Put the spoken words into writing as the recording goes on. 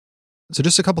So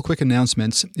just a couple quick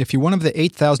announcements. If you're one of the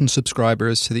 8,000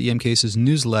 subscribers to the EM Cases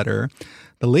newsletter,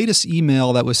 the latest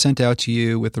email that was sent out to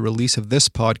you with the release of this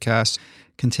podcast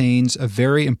contains a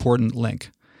very important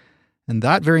link. And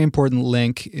that very important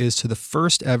link is to the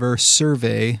first ever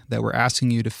survey that we're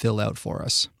asking you to fill out for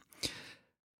us.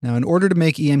 Now, in order to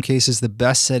make EM Cases the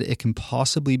best that it can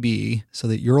possibly be so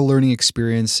that your learning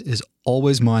experience is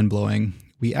always mind-blowing,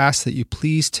 we ask that you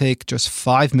please take just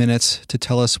 5 minutes to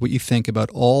tell us what you think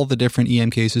about all the different EM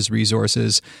Cases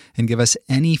resources and give us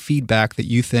any feedback that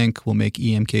you think will make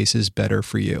EM Cases better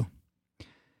for you.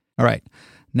 All right,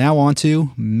 now on to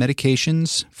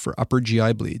medications for upper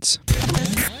GI bleeds.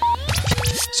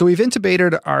 So we've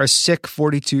intubated our sick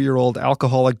 42-year-old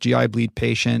alcoholic GI bleed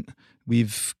patient.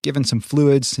 We've given some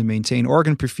fluids to maintain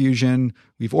organ perfusion.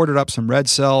 We've ordered up some red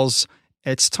cells.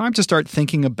 It's time to start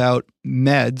thinking about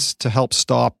meds to help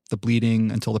stop the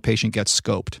bleeding until the patient gets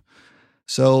scoped.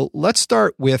 So let's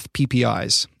start with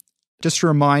PPIs. Just to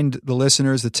remind the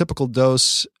listeners, the typical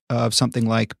dose of something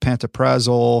like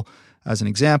pantoprazole, as an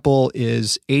example,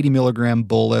 is 80 milligram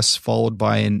bolus followed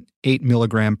by an 8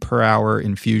 milligram per hour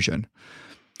infusion.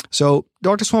 So,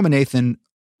 Dr. Swaminathan,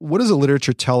 what does the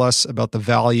literature tell us about the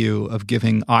value of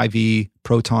giving IV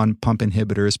proton pump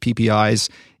inhibitors, PPIs,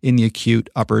 in the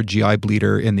acute upper GI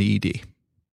bleeder in the ED?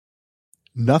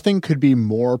 Nothing could be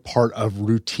more part of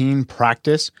routine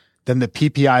practice than the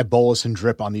PPI bolus and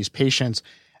drip on these patients,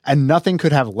 and nothing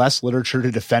could have less literature to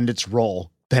defend its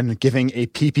role than giving a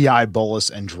PPI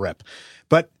bolus and drip.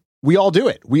 But we all do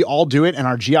it. We all do it, and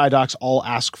our GI docs all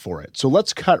ask for it. So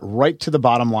let's cut right to the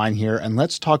bottom line here, and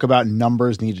let's talk about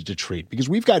numbers needed to treat, because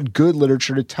we've got good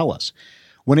literature to tell us.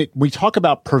 When we talk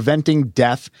about preventing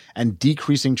death and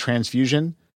decreasing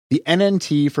transfusion, the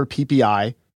NNT for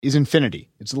PPI is infinity.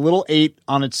 It's a little 8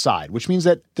 on its side, which means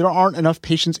that there aren't enough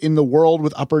patients in the world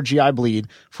with upper GI bleed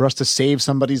for us to save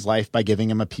somebody's life by giving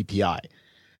them a PPI.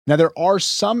 Now, there are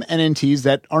some NNTs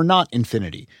that are not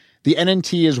infinity. The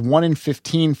NNT is 1 in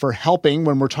 15 for helping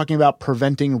when we're talking about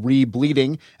preventing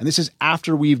re-bleeding. And this is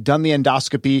after we've done the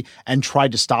endoscopy and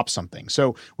tried to stop something.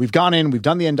 So we've gone in, we've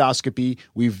done the endoscopy,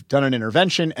 we've done an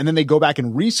intervention, and then they go back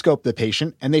and rescope the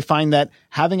patient, and they find that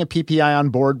having a PPI on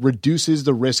board reduces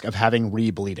the risk of having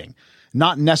re-bleeding.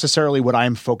 Not necessarily what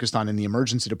I'm focused on in the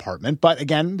emergency department, but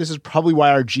again, this is probably why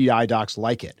our GI docs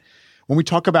like it. When we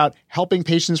talk about helping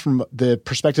patients from the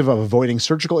perspective of avoiding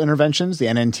surgical interventions, the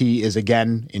NNT is,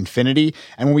 again, infinity.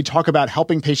 And when we talk about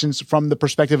helping patients from the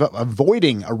perspective of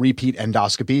avoiding a repeat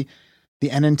endoscopy, the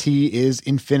NNT is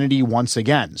infinity once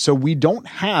again. So we don't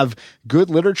have good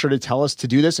literature to tell us to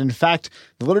do this. In fact,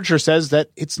 the literature says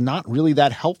that it's not really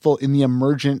that helpful in the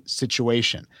emergent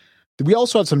situation. We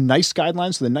also have some NICE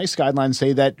guidelines. So the NICE guidelines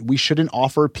say that we shouldn't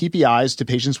offer PPIs to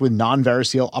patients with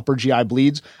non-varicose upper GI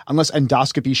bleeds unless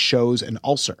endoscopy shows an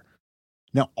ulcer.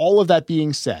 Now, all of that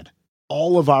being said,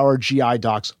 all of our GI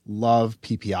docs love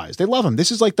PPIs. They love them.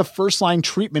 This is like the first line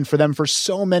treatment for them for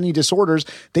so many disorders.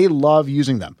 They love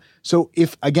using them. So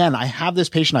if, again, I have this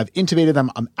patient, I've intubated them,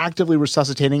 I'm actively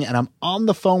resuscitating, and I'm on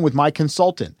the phone with my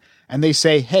consultant, and they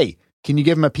say, hey, can you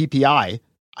give them a PPI?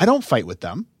 I don't fight with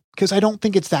them, because I don't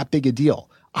think it's that big a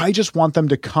deal. I just want them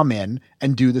to come in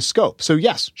and do the scope. So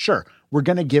yes, sure, we're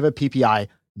going to give a PPI,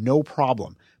 no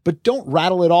problem. But don't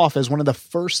rattle it off as one of the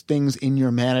first things in your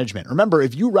management. Remember,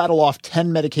 if you rattle off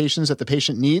 10 medications that the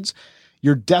patient needs,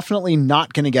 you're definitely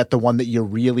not going to get the one that you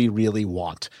really, really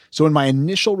want. So in my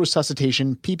initial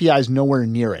resuscitation, PPI is nowhere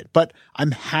near it, but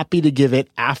I'm happy to give it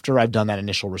after I've done that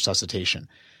initial resuscitation.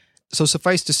 So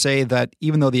suffice to say that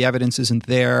even though the evidence isn't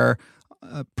there,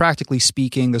 practically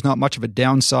speaking, there's not much of a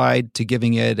downside to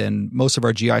giving it, and most of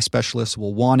our GI specialists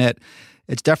will want it.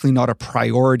 It's definitely not a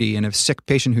priority, and if a sick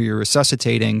patient who you're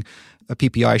resuscitating, a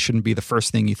PPI shouldn't be the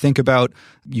first thing you think about.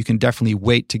 You can definitely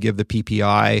wait to give the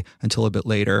PPI until a bit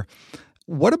later.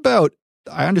 What about,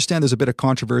 I understand there's a bit of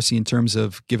controversy in terms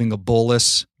of giving a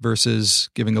bolus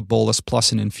versus giving a bolus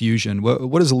plus an infusion.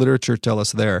 What does the literature tell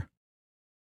us there?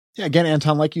 Yeah, again,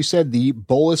 Anton, like you said, the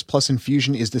bolus plus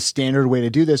infusion is the standard way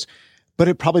to do this, but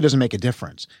it probably doesn't make a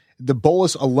difference. The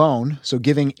bolus alone, so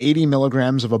giving 80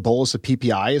 milligrams of a bolus of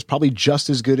PPI is probably just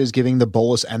as good as giving the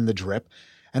bolus and the drip.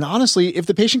 And honestly, if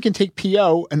the patient can take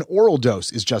PO, an oral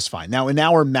dose is just fine. Now, in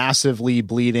our massively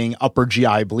bleeding upper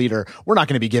GI bleeder, we're not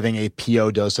going to be giving a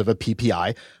PO dose of a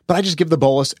PPI, but I just give the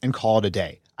bolus and call it a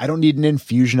day. I don't need an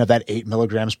infusion of that 8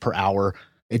 milligrams per hour.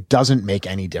 It doesn't make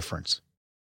any difference.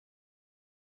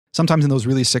 Sometimes in those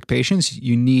really sick patients,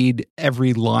 you need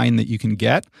every line that you can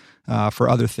get for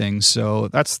other things. So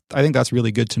I think that's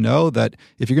really good to know that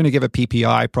if you're going to give a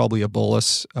PPI, probably a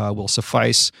bolus will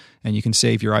suffice, and you can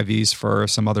save your IVs for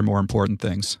some other more important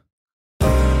things.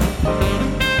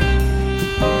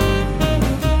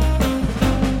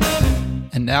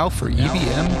 now for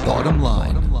EBM Bottom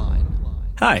Line.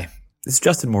 Hi, this is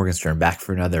Justin Morgenstern back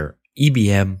for another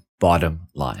EBM Bottom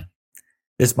Line.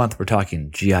 This month we're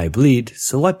talking GI bleed,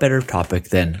 so what better topic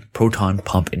than proton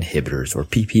pump inhibitors or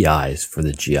PPIs for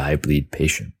the GI bleed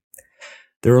patient?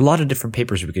 There are a lot of different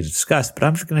papers we could discuss, but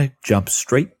I'm just going to jump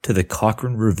straight to the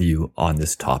Cochrane review on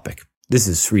this topic. This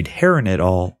is Sridharan et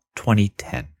al.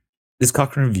 2010. This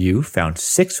Cochrane review found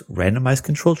 6 randomized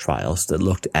controlled trials that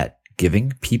looked at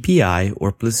giving PPI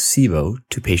or placebo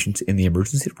to patients in the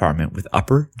emergency department with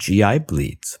upper GI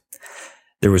bleeds.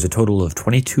 There was a total of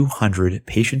 2,200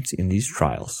 patients in these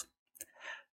trials.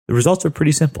 The results are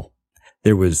pretty simple.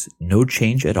 There was no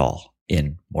change at all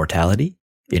in mortality,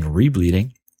 in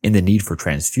rebleeding, in the need for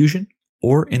transfusion,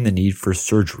 or in the need for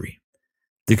surgery.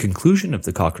 The conclusion of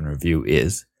the Cochrane review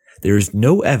is there is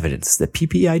no evidence that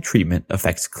PPI treatment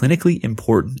affects clinically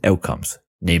important outcomes,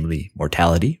 namely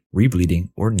mortality, rebleeding,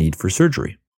 or need for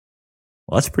surgery.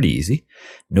 Well, that's pretty easy.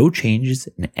 No changes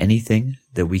in anything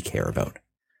that we care about.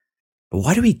 But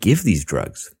why do we give these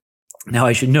drugs? Now,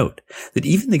 I should note that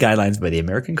even the guidelines by the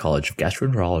American College of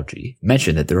Gastroenterology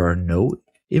mention that there are no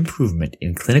improvement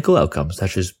in clinical outcomes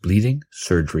such as bleeding,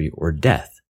 surgery, or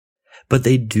death. But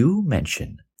they do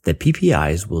mention that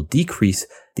PPIs will decrease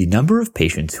the number of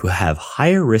patients who have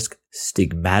higher risk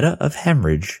stigmata of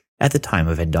hemorrhage at the time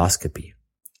of endoscopy.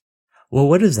 Well,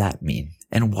 what does that mean,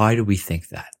 and why do we think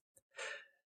that?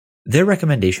 Their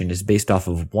recommendation is based off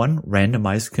of one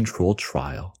randomized controlled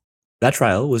trial. That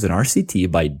trial was an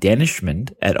RCT by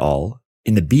Danishmand et al.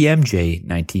 In the BMJ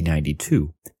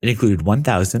 1992. It included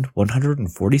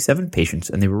 1,147 patients,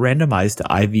 and they were randomized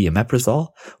to IV omeprazole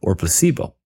or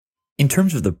placebo. In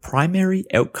terms of the primary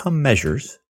outcome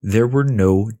measures, there were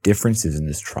no differences in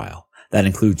this trial. That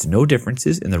includes no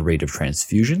differences in the rate of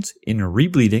transfusions, in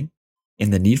rebleeding, in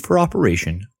the need for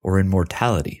operation, or in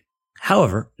mortality.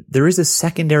 However, there is a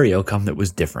secondary outcome that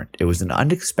was different. It was an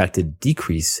unexpected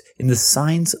decrease in the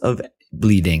signs of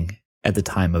bleeding at the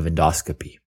time of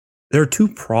endoscopy. There are 2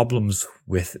 problems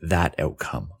with that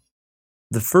outcome.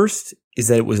 The first is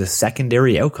that it was a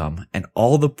secondary outcome, and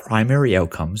all the primary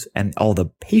outcomes and all the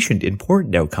patient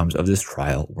important outcomes of this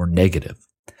trial were negative.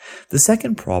 The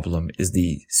second problem is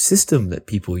the system that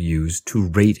people use to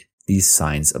rate these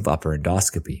signs of upper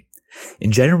endoscopy.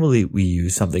 And generally, we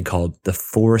use something called the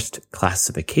Forrest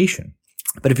classification.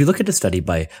 But if you look at a study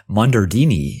by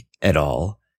Mondardini et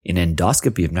al. In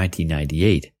Endoscopy of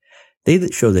 1998, they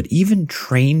show that even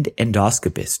trained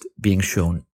endoscopists being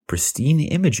shown pristine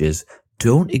images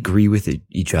don't agree with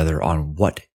each other on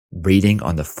what rating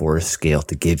on the Forrest scale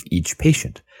to give each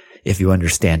patient. If you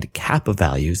understand kappa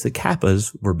values, the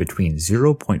kappas were between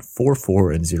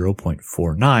 0.44 and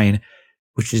 0.49,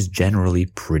 which is generally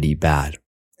pretty bad.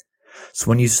 So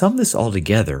when you sum this all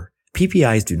together,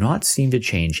 PPIs do not seem to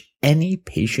change any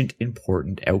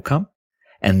patient-important outcome,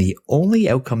 and the only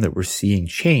outcome that we're seeing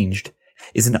changed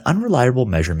is an unreliable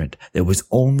measurement that was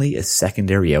only a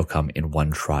secondary outcome in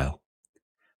one trial.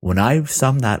 When I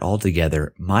sum that all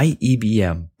together, my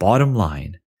EBM bottom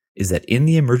line is that in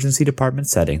the emergency department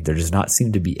setting, there does not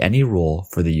seem to be any role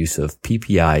for the use of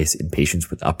PPIs in patients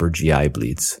with upper GI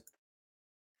bleeds.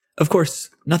 Of course,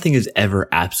 nothing is ever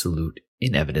absolute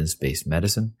in evidence-based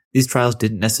medicine. These trials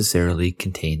didn't necessarily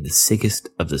contain the sickest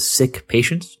of the sick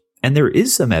patients, and there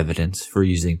is some evidence for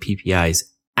using PPIs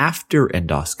after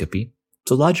endoscopy,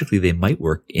 so logically they might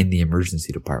work in the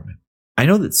emergency department. I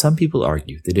know that some people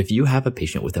argue that if you have a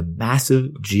patient with a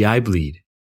massive GI bleed,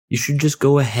 you should just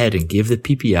go ahead and give the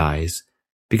PPIs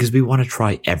because we want to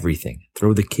try everything,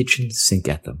 throw the kitchen sink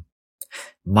at them.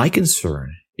 My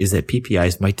concern is that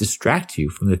PPIs might distract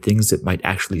you from the things that might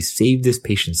actually save this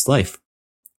patient's life,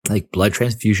 like blood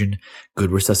transfusion, good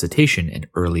resuscitation, and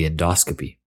early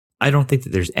endoscopy. I don't think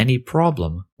that there's any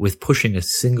problem with pushing a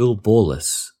single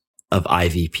bolus of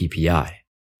IV PPI.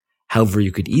 However,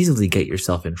 you could easily get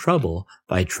yourself in trouble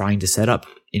by trying to set up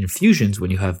infusions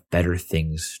when you have better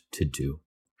things to do.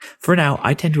 For now,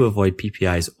 I tend to avoid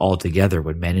PPIs altogether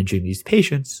when managing these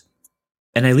patients,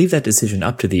 and I leave that decision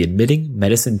up to the admitting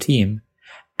medicine team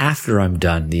after I'm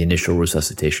done the initial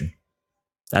resuscitation.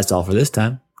 That's all for this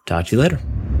time. Talk to you later.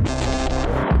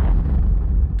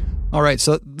 All right,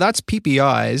 so that's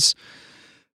PPIs.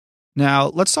 Now,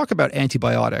 let's talk about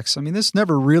antibiotics. I mean, this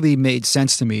never really made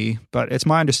sense to me, but it's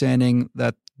my understanding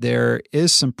that there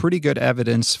is some pretty good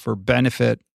evidence for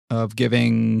benefit of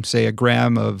giving, say, a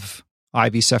gram of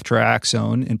IV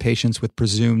ceftriaxone in patients with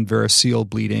presumed variceal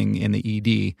bleeding in the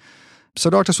ED. So,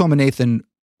 Dr. Swaminathan,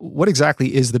 what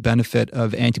exactly is the benefit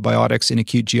of antibiotics in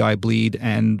acute GI bleed,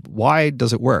 and why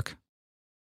does it work?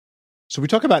 So we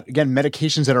talk about, again,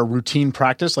 medications that are routine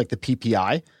practice, like the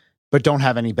PPI, but don't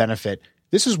have any benefit.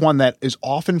 This is one that is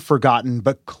often forgotten,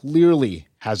 but clearly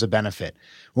has a benefit.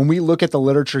 When we look at the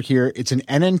literature here, it's an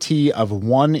NNT of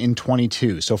 1 in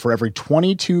 22. So for every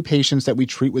 22 patients that we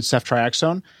treat with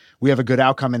ceftriaxone, we have a good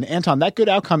outcome. And Anton, that good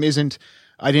outcome isn't,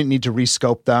 I didn't need to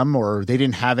rescope them or they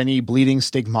didn't have any bleeding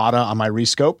stigmata on my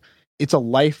rescope. It's a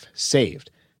life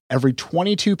saved. Every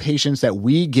 22 patients that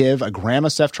we give a gram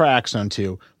of ceftriaxone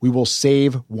to, we will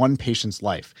save one patient's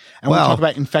life. And when we talk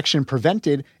about infection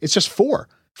prevented, it's just 4.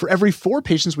 For every 4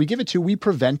 patients we give it to, we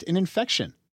prevent an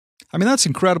infection. I mean, that's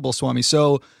incredible, Swami.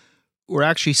 So we're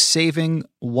actually saving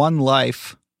one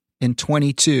life in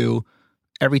 22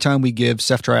 every time we give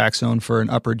ceftriaxone for an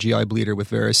upper GI bleeder with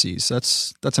varices.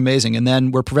 That's amazing. And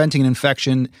then we're preventing an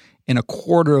infection in a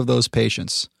quarter of those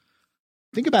patients.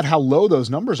 Think about how low those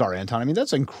numbers are, Anton. I mean,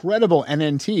 that's incredible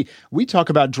NNT. We talk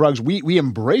about drugs. We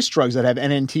embrace drugs that have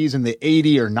NNTs in the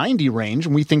 80 or 90 range,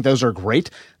 and we think those are great.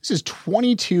 This is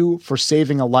 22 for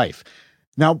saving a life.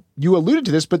 Now, you alluded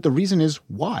to this, but the reason is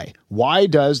why? Why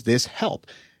does this help?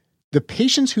 The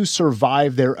patients who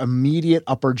survive their immediate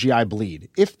upper GI bleed,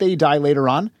 if they die later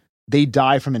on, they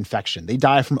die from infection. They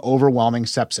die from overwhelming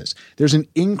sepsis. There's an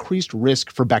increased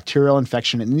risk for bacterial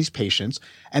infection in these patients,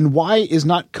 and why is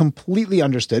not completely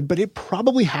understood, but it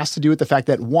probably has to do with the fact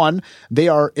that, one, they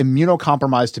are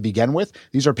immunocompromised to begin with.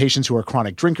 These are patients who are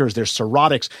chronic drinkers. They're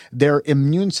cirrhotics. Their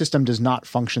immune system does not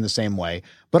function the same way.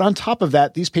 But on top of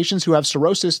that, these patients who have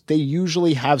cirrhosis, they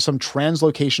usually have some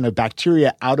translocation of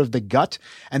bacteria out of the gut,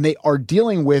 and they are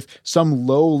dealing with some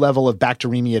low level of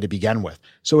bacteremia to begin with.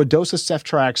 So a dose of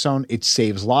ceftriaxone, it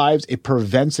saves lives, it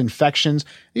prevents infections.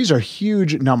 These are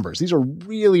huge numbers. These are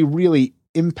really, really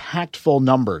impactful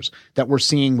numbers that we're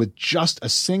seeing with just a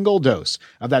single dose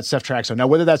of that ceftriaxone. Now,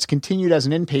 whether that's continued as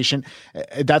an inpatient,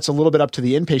 that's a little bit up to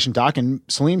the inpatient doc, and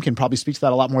Salim can probably speak to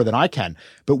that a lot more than I can.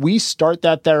 But we start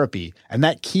that therapy, and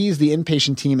that keys the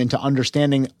inpatient team into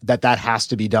understanding that that has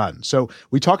to be done. So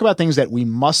we talk about things that we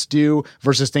must do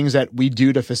versus things that we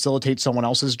do to facilitate someone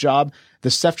else's job. The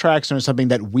ceftriaxone is something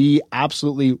that we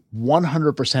absolutely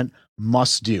 100%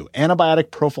 must do.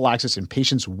 Antibiotic prophylaxis in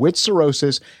patients with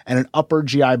cirrhosis and an upper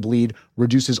GI bleed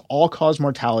reduces all-cause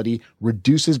mortality,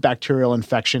 reduces bacterial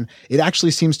infection. It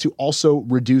actually seems to also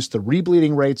reduce the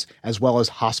rebleeding rates as well as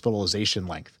hospitalization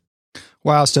length.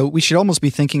 Wow. So we should almost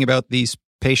be thinking about these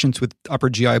patients with upper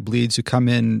GI bleeds who come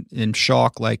in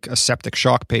shock, like a septic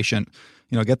shock patient.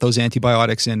 Get those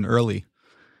antibiotics in early.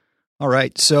 All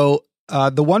right. So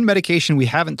the one medication we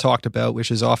haven't talked about,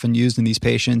 which is often used in these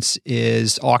patients,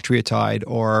 is Octreotide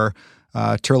or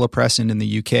terlipressin in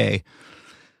the UK.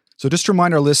 So just to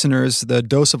remind our listeners, the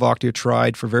dose of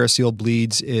Octreotide for variceal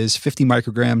bleeds is 50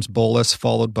 micrograms bolus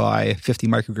followed by 50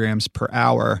 micrograms per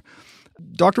hour.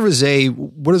 Dr. Rezaie,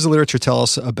 what does the literature tell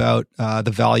us about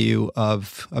the value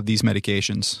of these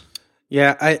medications?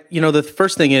 Yeah, the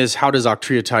first thing is, how does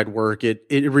Octreotide work? It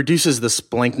reduces the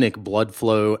splanchnic blood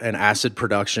flow and acid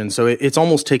production. So it's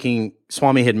almost taking,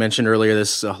 Swami had mentioned earlier,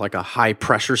 this like a high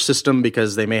pressure system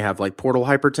because they may have like portal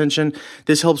hypertension.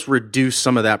 This helps reduce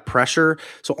some of that pressure.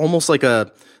 So almost like a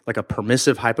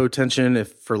permissive hypotension,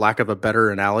 if for lack of a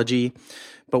better analogy.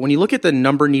 But when you look at the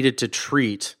number needed to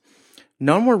treat,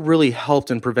 none were really helped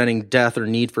in preventing death or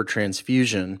need for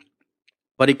transfusion.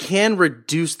 But it can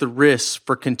reduce the risk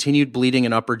for continued bleeding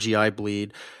and upper GI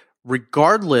bleed,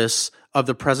 regardless of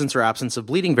the presence or absence of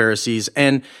bleeding varices.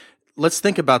 And let's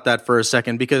think about that for a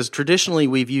second, because traditionally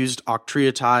we've used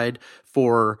Octreotide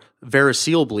for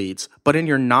variceal bleeds, but in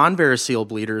your non-variceal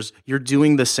bleeders, you're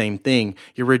doing the same thing.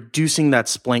 You're reducing that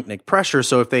splanchnic pressure.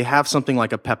 So if they have something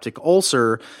like a peptic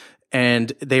ulcer,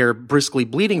 and they are briskly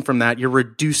bleeding from that, you're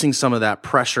reducing some of that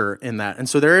pressure in that. And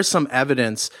so there is some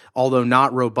evidence, although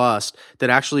not robust, that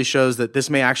actually shows that this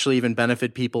may actually even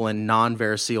benefit people in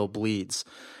non-variceal bleeds.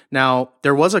 Now,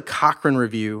 there was a Cochrane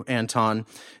review, Anton,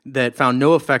 that found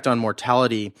no effect on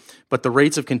mortality, but the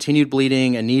rates of continued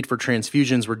bleeding and need for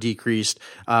transfusions were decreased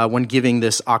when giving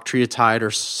this Octreotide or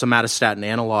somatostatin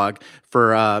analog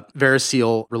for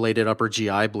variceal-related upper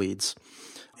GI bleeds.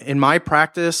 In my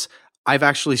practice, I've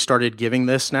actually started giving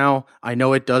this now. I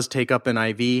know it does take up an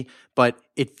IV, but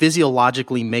it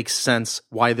physiologically makes sense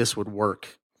why this would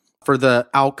work for the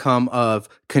outcome of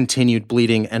continued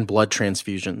bleeding and blood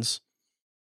transfusions.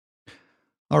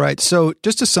 All right. So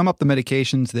just to sum up the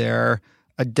medications there,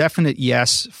 a definite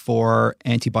yes for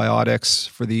antibiotics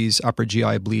for these upper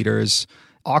GI bleeders.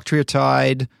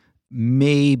 Octreotide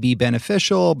may be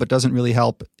beneficial, but doesn't really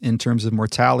help in terms of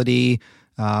mortality.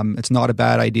 It's not a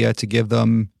bad idea to give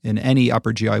them in any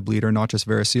upper GI bleeder, not just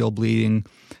variceal bleeding.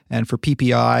 And for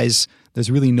PPIs, there's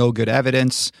really no good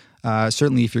evidence.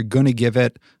 Certainly, if you're going to give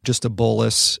it, just a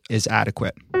bolus is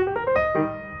adequate.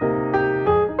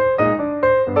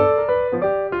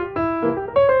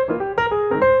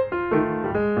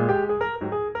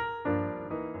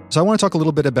 So I want to talk a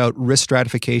little bit about risk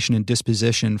stratification and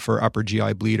disposition for upper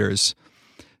GI bleeders.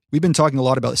 We've been talking a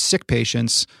lot about sick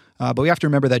patients, but we have to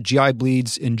remember that GI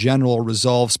bleeds in general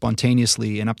resolve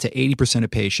spontaneously in up to 80%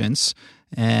 of patients,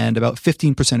 and about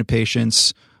 15% of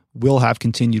patients will have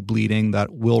continued bleeding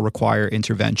that will require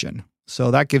intervention. So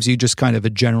that gives you just kind of a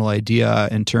general idea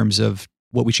in terms of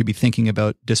what we should be thinking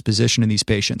about disposition in these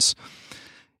patients.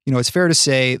 It's fair to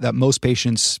say that most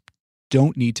patients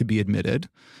don't need to be admitted,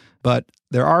 but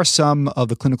there are some of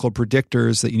the clinical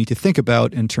predictors that you need to think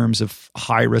about in terms of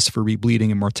high risk for rebleeding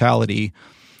and mortality,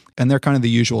 and they're kind of the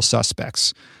usual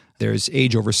suspects. There's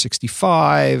age over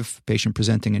 65, patient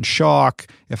presenting in shock,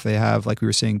 if they have, like we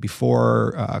were saying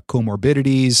before,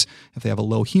 comorbidities, if they have a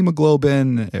low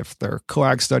hemoglobin, if their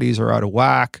coag studies are out of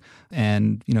whack,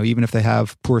 and even if they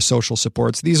have poor social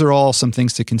supports. These are all some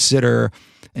things to consider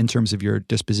in terms of your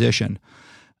disposition.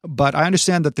 But I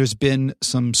understand that there's been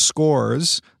some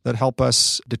scores that help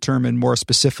us determine more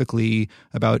specifically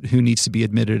about who needs to be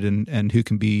admitted and who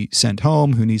can be sent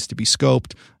home, who needs to be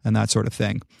scoped, and that sort of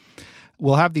thing.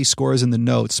 We'll have these scores in the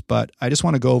notes, but I just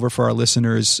want to go over for our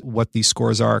listeners what these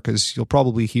scores are because you'll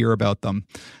probably hear about them.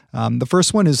 The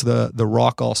first one is the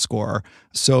Rockall score.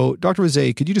 So, Dr.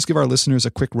 Rezaie, could you just give our listeners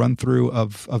a quick run-through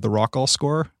of the Rockall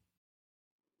score?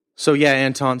 So, yeah,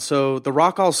 Anton. So the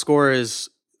Rockall score is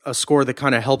a score that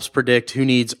kind of helps predict who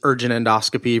needs urgent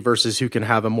endoscopy versus who can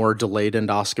have a more delayed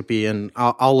endoscopy. And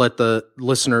I'll let the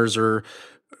listeners or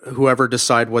whoever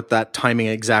decide what that timing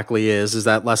exactly is. Is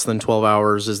that less than 12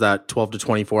 hours? Is that 12 to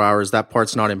 24 hours? That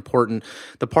part's not important.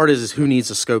 The part is who needs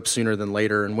a scope sooner than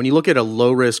later. And when you look at a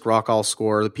low-risk Rockall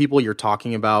score, the people you're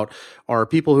talking about are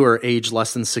people who are aged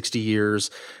less than 60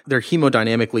 years. They're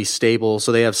hemodynamically stable,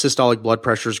 so they have systolic blood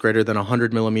pressures greater than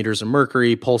 100 millimeters of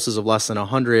mercury, pulses of less than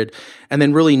 100, and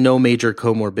then really no major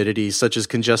comorbidities such as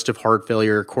congestive heart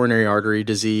failure, coronary artery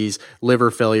disease,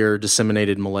 liver failure,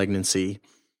 disseminated malignancy.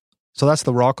 So that's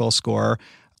the Rockall score.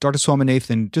 Dr.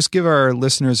 Swaminathan, just give our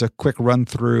listeners a quick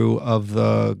run-through of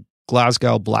the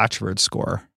Glasgow-Blatchford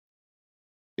score.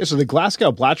 Yeah, so the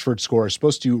Glasgow-Blatchford score is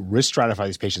supposed to risk stratify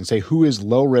these patients, say who is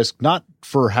low risk, not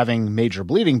for having major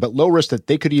bleeding, but low risk that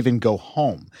they could even go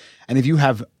home. And if you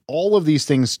have all of these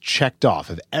things checked off,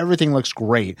 if everything looks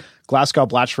great,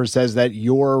 Glasgow-Blatchford says that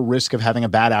your risk of having a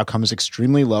bad outcome is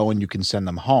extremely low and you can send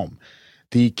them home.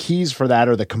 The keys for that,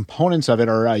 or the components of it,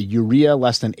 are urea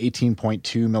less than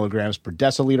 18.2 milligrams per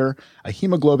deciliter, a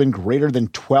hemoglobin greater than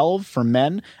 12 for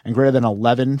men and greater than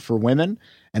 11 for women,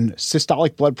 and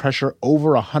systolic blood pressure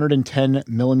over 110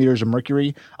 millimeters of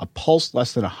mercury, a pulse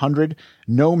less than 100,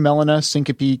 no melena,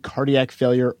 syncope, cardiac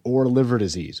failure, or liver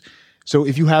disease. So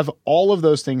if you have all of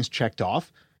those things checked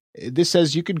off, this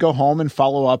says you could go home and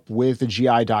follow up with a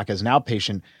GI doc as an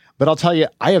outpatient. But I'll tell you,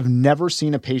 I have never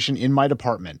seen a patient in my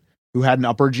department who had an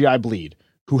upper GI bleed,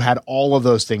 who had all of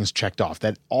those things checked off,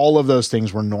 that all of those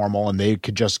things were normal and they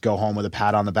could just go home with a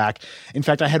pat on the back. In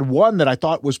fact, I had one that I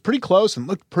thought was pretty close and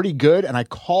looked pretty good. And I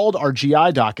called our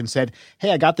GI doc and said,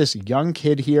 hey, I got this young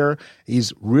kid here.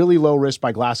 He's really low risk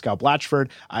by Glasgow-Blatchford.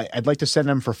 I'd like to send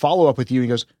him for follow-up with you. He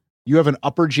goes, you have an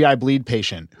upper GI bleed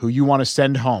patient who you want to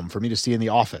send home for me to see in the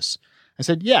office. I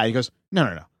said, yeah. He goes,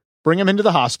 no. Bring him into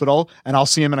the hospital and I'll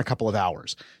see him in a couple of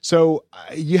hours. So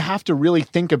you have to really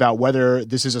think about whether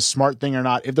this is a smart thing or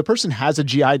not. If the person has a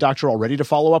GI doctor already to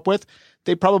follow up with,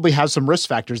 they probably have some risk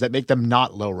factors that make them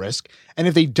not low risk. And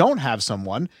if they don't have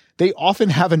someone, they often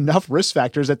have enough risk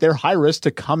factors that they're high risk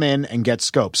to come in and get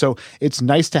scoped. So it's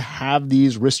nice to have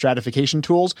these risk stratification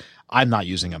tools. I'm not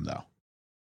using them though.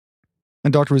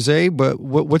 And Dr. Rezaie, but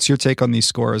what's your take on these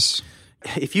scores?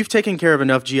 If you've taken care of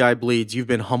enough GI bleeds, you've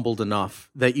been humbled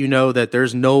enough that you know that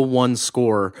there's no one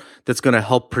score that's going to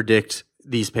help predict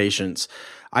these patients.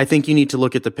 I think you need to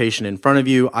look at the patient in front of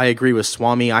you. I agree with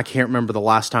Swami. I can't remember the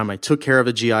last time I took care of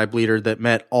a GI bleeder that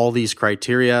met all these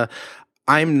criteria.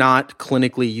 I'm not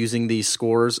clinically using these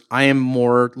scores. I am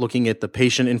more looking at the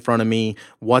patient in front of me,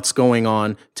 what's going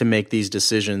on to make these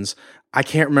decisions. I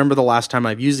can't remember the last time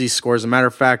I've used these scores. As a matter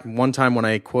of fact, one time when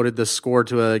I quoted this score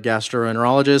to a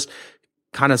gastroenterologist,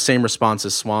 kind of same response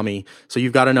as Swami. So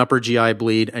you've got an upper GI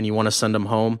bleed and you want to send them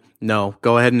home? No,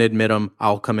 go ahead and admit them.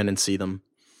 I'll come in and see them.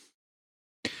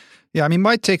 Yeah, I mean,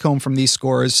 my take home from these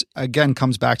scores, again,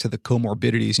 comes back to the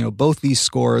comorbidities. Both these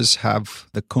scores have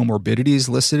the comorbidities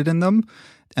listed in them.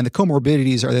 And the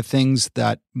comorbidities are the things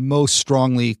that most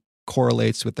strongly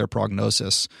correlates with their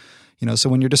prognosis. So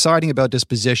when you're deciding about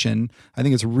disposition, I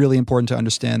think it's really important to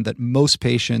understand that most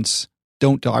patients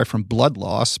don't die from blood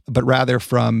loss, but rather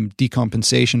from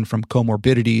decompensation from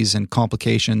comorbidities and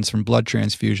complications from blood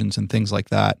transfusions and things like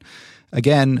that.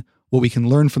 Again, what we can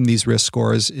learn from these risk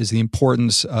scores is the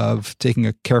importance of taking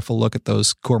a careful look at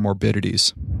those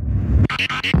comorbidities.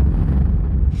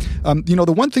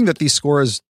 The one thing that these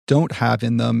scores don't have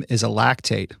in them is a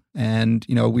lactate. And,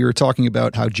 we were talking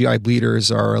about how GI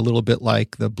bleeders are a little bit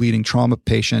like the bleeding trauma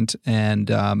patient, and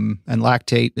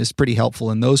lactate is pretty helpful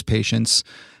in those patients.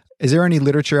 Is there any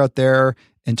literature out there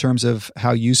in terms of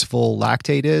how useful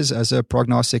lactate is as a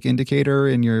prognostic indicator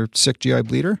in your sick GI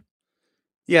bleeder?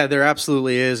 Yeah, there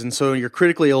absolutely is. And so in your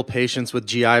critically ill patients with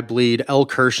GI bleed, L.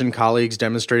 Kirsch and colleagues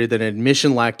demonstrated that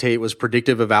admission lactate was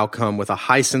predictive of outcome with a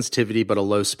high sensitivity but a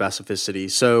low specificity.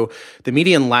 So the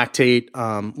median lactate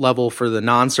level for the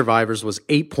non-survivors was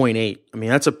 8.8. I mean,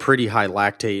 that's a pretty high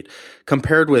lactate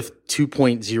compared with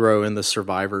 2.0 in the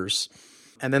survivors.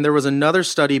 And then there was another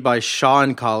study by Shaw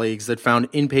and colleagues that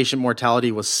found inpatient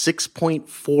mortality was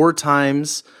 6.4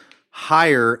 times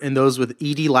higher in those with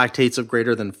ED lactates of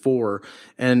greater than 4.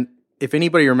 And if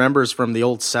anybody remembers from the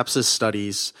old sepsis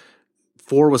studies,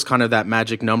 4 was kind of that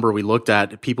magic number we looked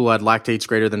at. People who had lactates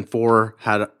greater than 4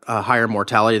 had a higher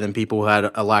mortality than people who had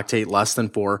a lactate less than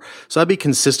 4. So that'd be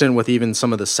consistent with even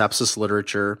some of the sepsis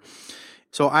literature.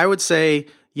 So I would say,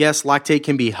 yes, lactate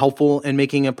can be helpful in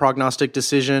making a prognostic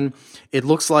decision. It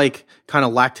looks like kind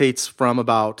of lactates from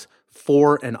about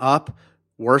 4 and up,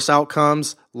 worse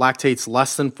outcomes. Lactates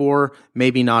less than 4,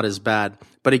 maybe not as bad.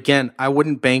 But again, I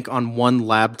wouldn't bank on one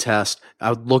lab test.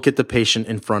 I would look at the patient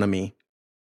in front of me.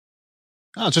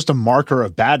 Oh, it's just a marker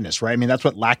of badness, right? I mean, that's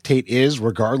what lactate is,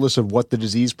 regardless of what the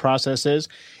disease process is.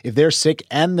 If they're sick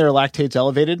and their lactate's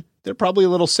elevated, they're probably a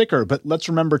little sicker. But let's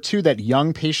remember, too, that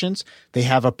young patients, they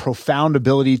have a profound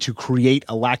ability to create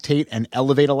a lactate and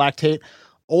elevate a lactate.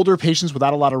 Older patients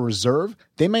without a lot of reserve,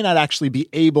 they may not actually be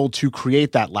able to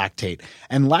create that lactate.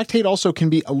 And lactate also can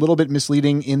be a little bit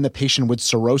misleading in the patient with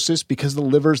cirrhosis because the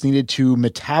liver's needed to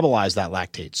metabolize that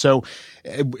lactate. So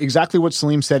exactly what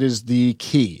Salim said is the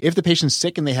key. If the patient's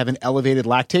sick and they have an elevated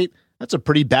lactate, that's a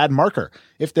pretty bad marker.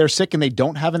 If they're sick and they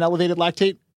don't have an elevated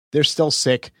lactate, they're still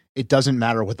sick. It doesn't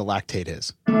matter what the lactate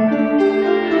is.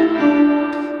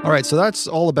 All right, so that's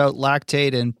all about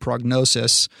lactate and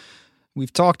prognosis.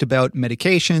 We've talked about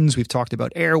medications, we've talked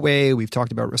about airway, we've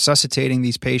talked about resuscitating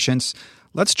these patients.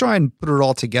 Let's try and put it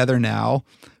all together now.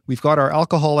 We've got our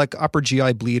alcoholic upper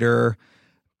GI bleeder.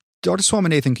 Dr.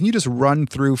 Swaminathan, can you just run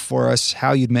through for us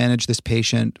how you'd manage this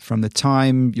patient from the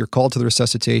time you're called to the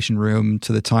resuscitation room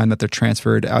to the time that they're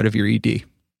transferred out of your ED?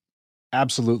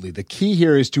 Absolutely. The key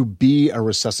here is to be a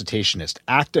resuscitationist.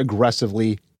 Act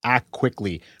aggressively, act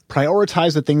quickly,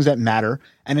 prioritize the things that matter,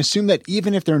 and assume that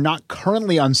even if they're not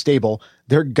currently unstable,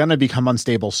 they're going to become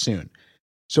unstable soon.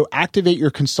 So activate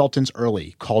your consultants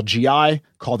early. Call GI,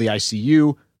 call the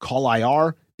ICU, call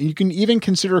IR, and you can even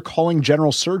consider calling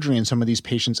general surgery in some of these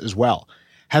patients as well.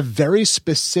 Have very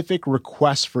specific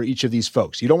requests for each of these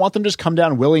folks. You don't want them to just come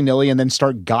down willy-nilly and then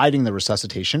start guiding the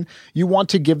resuscitation. You want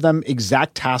to give them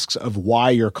exact tasks of why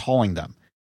you're calling them.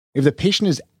 If the patient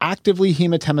is actively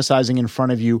hematemicizing in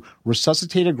front of you,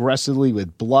 resuscitate aggressively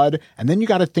with blood, and then you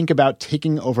got to think about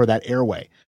taking over that airway.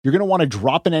 You're going to want to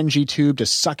drop an NG tube to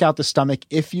suck out the stomach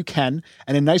if you can,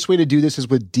 and a nice way to do this is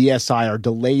with DSI, or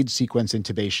delayed sequence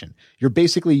intubation. You're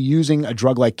basically using a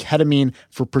drug like ketamine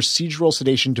for procedural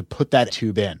sedation to put that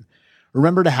tube in.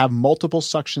 Remember to have multiple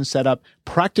suctions set up.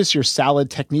 Practice your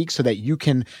salad technique so that you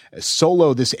can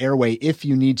solo this airway if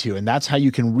you need to. And that's how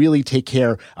you can really take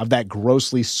care of that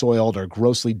grossly soiled or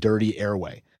grossly dirty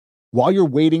airway. While you're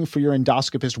waiting for your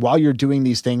endoscopist, while you're doing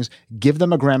these things, give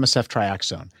them a Gramacef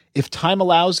triaxone. If time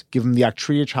allows, give them the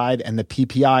Octreotide and the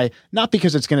PPI, not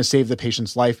because it's going to save the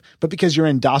patient's life, but because your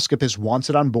endoscopist wants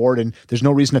it on board and there's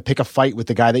no reason to pick a fight with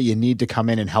the guy that you need to come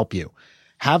in and help you.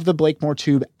 Have the Blakemore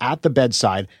tube at the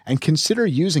bedside and consider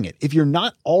using it. If you're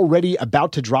not already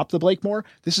about to drop the Blakemore,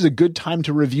 this is a good time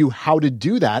to review how to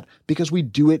do that because we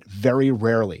do it very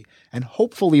rarely. And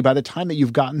hopefully by the time that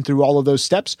you've gotten through all of those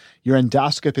steps, your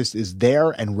endoscopist is there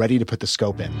and ready to put the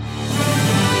scope in.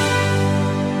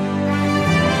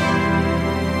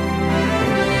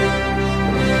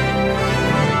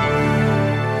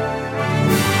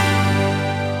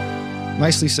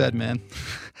 Nicely said, man.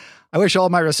 I wish all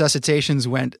my resuscitations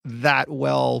went that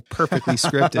well, perfectly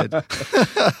scripted.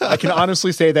 I can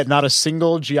honestly say that not a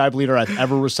single GI bleeder I've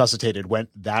ever resuscitated went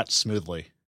that smoothly.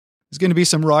 There's going to be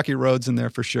some rocky roads in there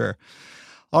for sure.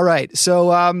 All right.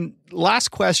 So last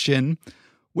question.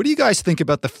 What do you guys think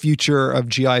about the future of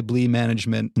GI bleed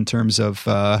management in terms of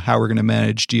how we're going to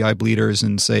manage GI bleeders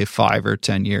in, say, 5 or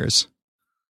 10 years?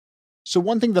 So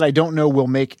one thing that I don't know will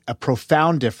make a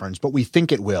profound difference, but we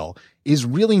think it will, is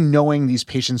really knowing these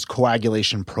patients'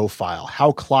 coagulation profile,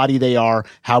 how clotty they are,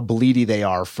 how bleedy they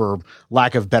are, for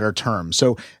lack of better terms.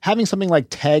 So having something like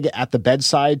TEG at the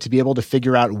bedside to be able to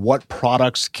figure out what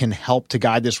products can help to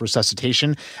guide this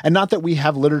resuscitation, and not that we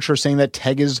have literature saying that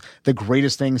TEG is the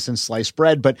greatest thing since sliced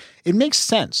bread, but it makes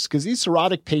sense because these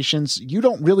cirrhotic patients, you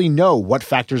don't really know what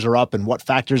factors are up and what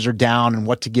factors are down and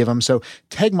what to give them. So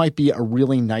TEG might be a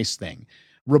really nice thing.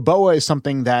 Reboa is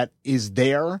something that is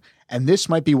there, and this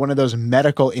might be one of those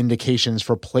medical indications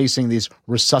for placing these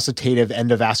resuscitative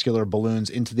endovascular balloons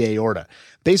into the aorta.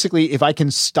 Basically, if I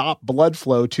can stop blood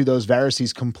flow to those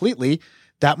varices completely,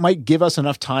 that might give us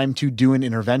enough time to do an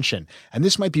intervention. And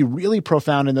this might be really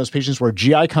profound in those patients where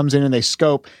GI comes in and they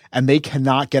scope and they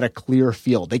cannot get a clear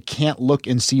field. They can't look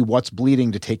and see what's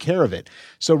bleeding to take care of it.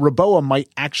 So Reboa might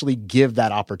actually give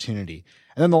that opportunity.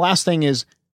 And then the last thing is,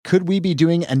 could we be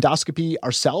doing endoscopy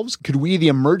ourselves? Could we, the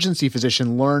emergency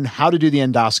physician, learn how to do the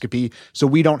endoscopy so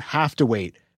we don't have to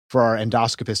wait for our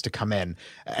endoscopist to come in?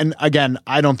 And again,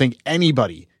 I don't think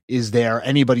anybody's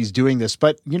doing this,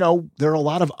 but there are a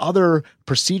lot of other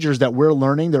procedures that we're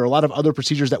learning. There are a lot of other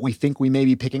procedures that we think we may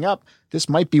be picking up. This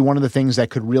might be one of the things that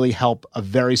could really help a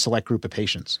very select group of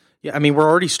patients. Yeah, I mean, we're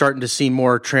already starting to see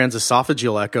more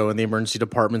transesophageal echo in the emergency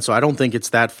department, so I don't think it's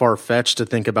that far-fetched to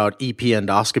think about EP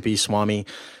endoscopy, Swami.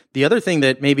 The other thing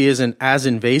that maybe isn't as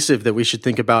invasive that we should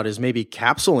think about is maybe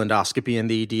capsule endoscopy in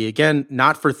the ED. Again,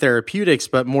 not for therapeutics,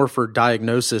 but more for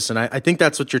diagnosis. And I think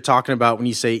that's what you're talking about when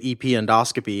you say EP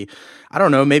endoscopy. I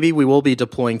don't know, maybe we will be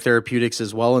deploying therapeutics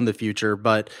as well in the future,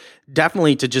 but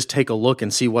definitely to just take a look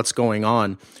and see what's going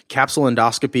on. Capsule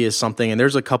endoscopy is something, and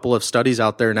there's a couple of studies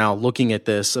out there now looking at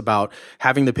this about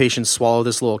having the patient swallow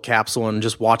this little capsule and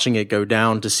just watching it go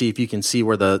down to see if you can see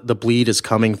where the bleed is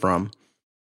coming from.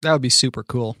 That would be super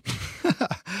cool.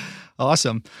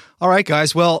 Awesome. All right,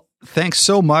 guys. Well, thanks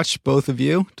so much, both of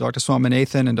you, Dr.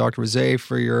 Swaminathan and Dr. Rezaie,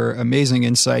 for your amazing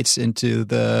insights into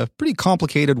the pretty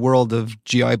complicated world of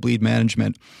GI bleed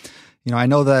management. I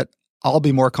know that I'll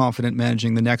be more confident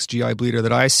managing the next GI bleeder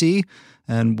that I see,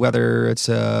 and whether it's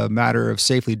a matter of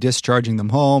safely discharging them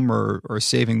home or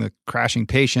saving the crashing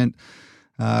patient.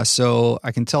 So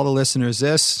I can tell the listeners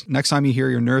this. Next time you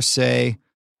hear your nurse say,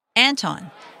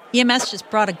 Anton, EMS just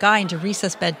brought a guy into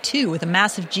resus bed 2 with a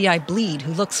massive GI bleed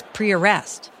who looks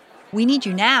pre-arrest. We need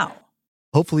you now.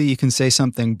 Hopefully you can say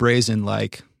something brazen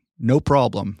like, no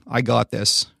problem, I got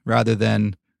this, rather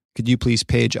than, could you please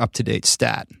page up-to-date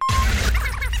stat?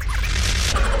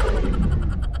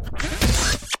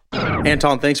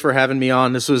 Anton, thanks for having me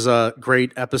on. This was a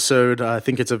great episode. I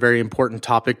think it's a very important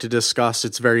topic to discuss.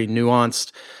 It's very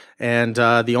nuanced. And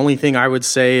the only thing I would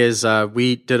say is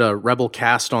we did a Rebel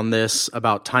cast on this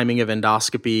about timing of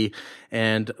endoscopy.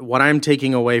 And what I'm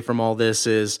taking away from all this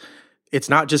is it's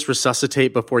not just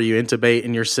resuscitate before you intubate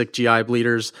in your sick GI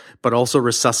bleeders, but also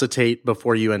resuscitate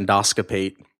before you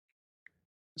endoscopate.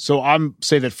 So I'm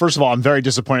saying that, first of all, I'm very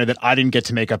disappointed that I didn't get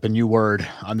to make up a new word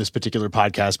on this particular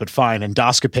podcast, but fine,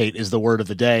 endoscopate is the word of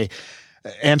the day.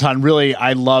 Anton, really,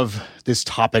 I love this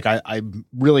topic. I'm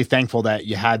really thankful that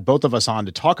you had both of us on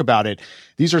to talk about it.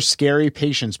 These are scary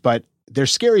patients, but they're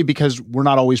scary because we're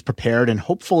not always prepared. And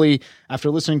hopefully, after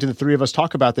listening to the three of us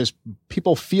talk about this,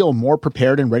 people feel more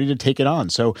prepared and ready to take it on.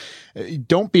 So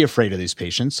don't be afraid of these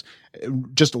patients.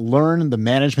 Just learn the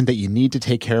management that you need to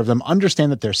take care of them.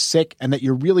 Understand that they're sick and that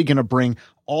you're really going to bring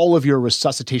all of your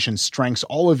resuscitation strengths,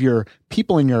 all of your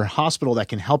people in your hospital that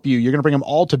can help you. You're going to bring them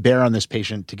all to bear on this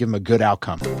patient to give them a good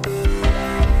outcome.